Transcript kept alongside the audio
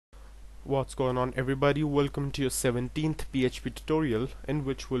What's going on, everybody? Welcome to your 17th PHP tutorial in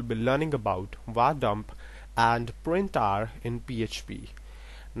which we'll be learning about var dump and printr in PHP.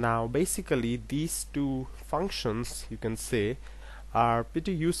 Now basically these two functions, you can say, are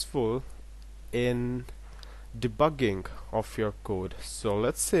pretty useful in debugging of your code. So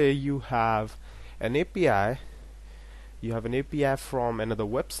let's say you have an API from another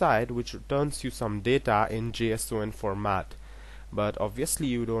website which returns you some data in JSON format, but obviously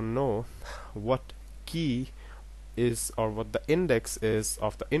you don't know what key is or what the index is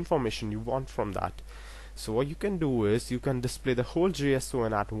of the information you want from that. So what you can do is you can display the whole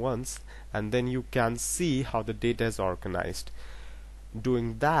JSON at once, and then you can see how the data is organized.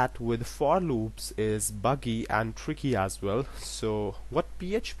 Doing that with for loops is buggy and tricky as well. So what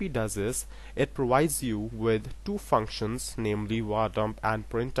PHP does is it provides you with two functions, namely var dump and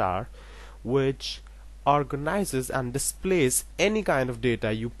printr, which organizes and displays any kind of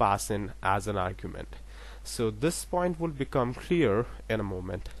data you pass in as an argument. So this point will become clear in a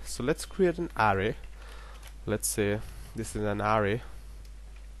moment. So let's create an array. Let's say this is an array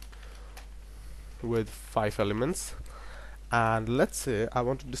with 5 elements, and let's say I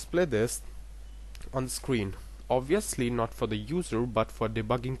want to display this on the screen. Obviously not for the user, but for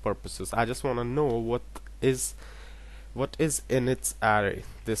debugging purposes. I just want to know what is in its array,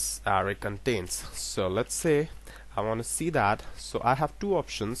 this array contains. So let's say I want to see that. So I have two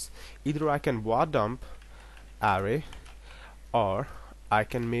options. Either I can var dump array, or I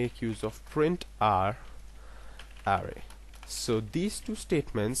can make use of printr array. So these two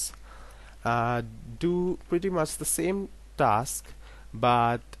statements do pretty much the same task,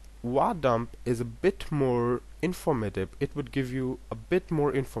 but var dump is a bit more informative. It would give you a bit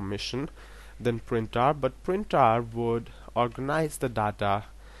more information than printr, but printr would organize the data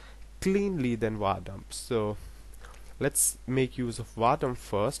cleanly than var dump. So let's make use of var dump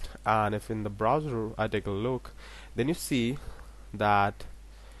first, and if in the browser I take a look, then you see that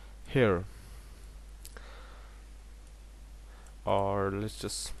here, or let's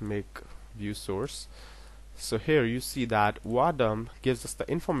just make view source. So here you see that var dump gives us the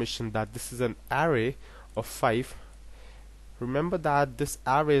information that this is an array of 5. Remember that this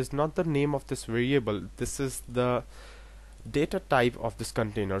array is not the name of this variable, this is the data type of this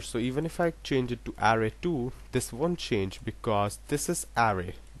container. So even if I change it to array2, this won't change because this is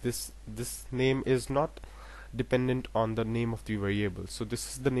array. This name is not dependent on the name of the variable. So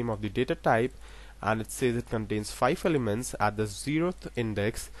this is the name of the data type, and it says it contains 5 elements at the 0th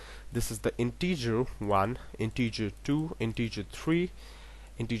index. This is the integer 1, integer 2, integer 3,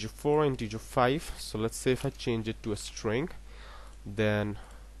 integer 4, integer 5. So let's say if I change it to a string, then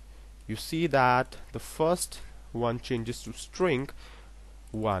you see that the first one changes to string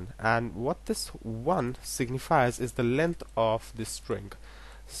 1, and what this 1 signifies is the length of this string.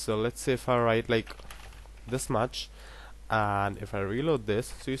 So let's say if I write like this much, and if I reload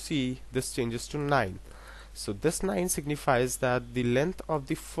this, so you see this changes to 9. So this 9 signifies that the length of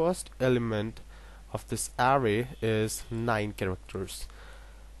the first element of this array is 9 characters.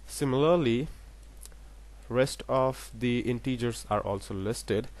 Similarly, rest of the integers are also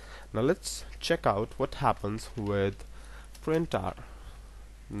listed. Now let's check out what happens with printr.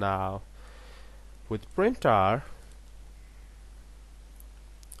 Now with printr,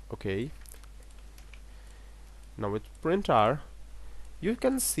 okay, now with printr you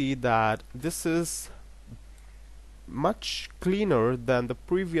can see that this is much cleaner than the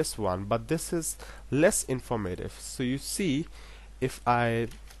previous one, but this is less informative. So you see, if I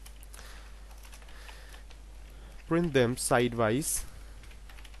print them sidewise,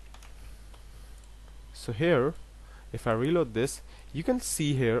 so here if I reload this, you can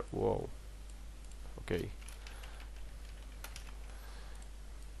see here, whoa, okay,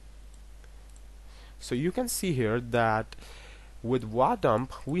 so you can see here that with var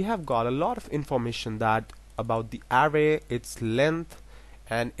dump we have got a lot of information that about the array, its length,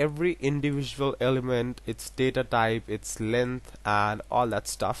 and every individual element, its data type, its length, and all that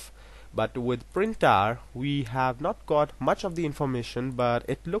stuff. But with printr we have not got much of the information, but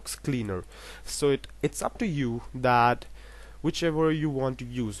it looks cleaner. So it's up to you that whichever you want to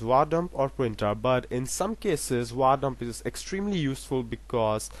use, var dump or printr. But in some cases var dump is extremely useful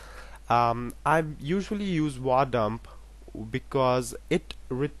because I usually use var dump because it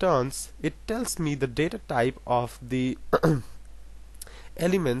tells me the data type of the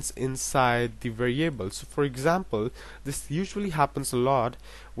elements inside the variable. So for example, this usually happens a lot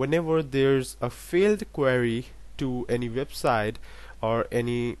whenever there's a failed query to any website or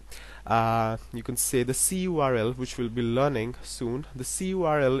any you can say the CURL, which we'll be learning soon. The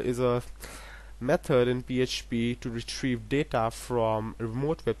CURL is a method in PHP to retrieve data from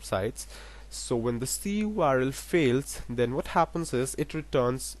remote websites. So when the CURL fails, then what happens is it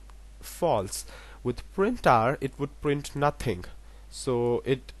returns false. With printer it would print nothing, so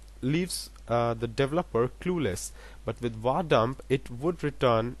it leaves the developer clueless. But with var dump it would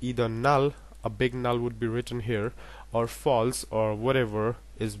return either null, a big null would be written here, or false, or whatever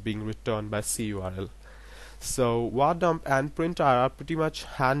is being returned by CURL. So var dump and printer are pretty much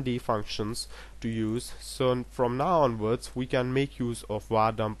handy functions to use. So from now onwards we can make use of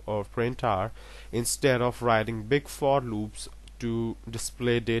var dump or printer instead of writing big for loops to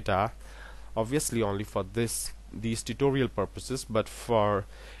display data, obviously only for these tutorial purposes. But for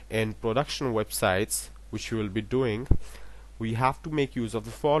in production websites, which we will be doing, we have to make use of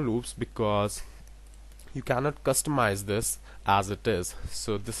the for loops, because you cannot customize this as it is.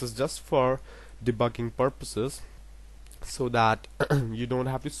 So this is just for debugging purposes, so that you don't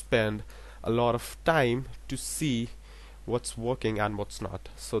have to spend a lot of time to see what's working and what's not.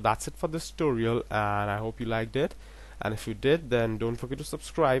 So that's it for this tutorial, and I hope you liked it, and if you did, then don't forget to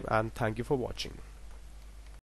subscribe, and thank you for watching.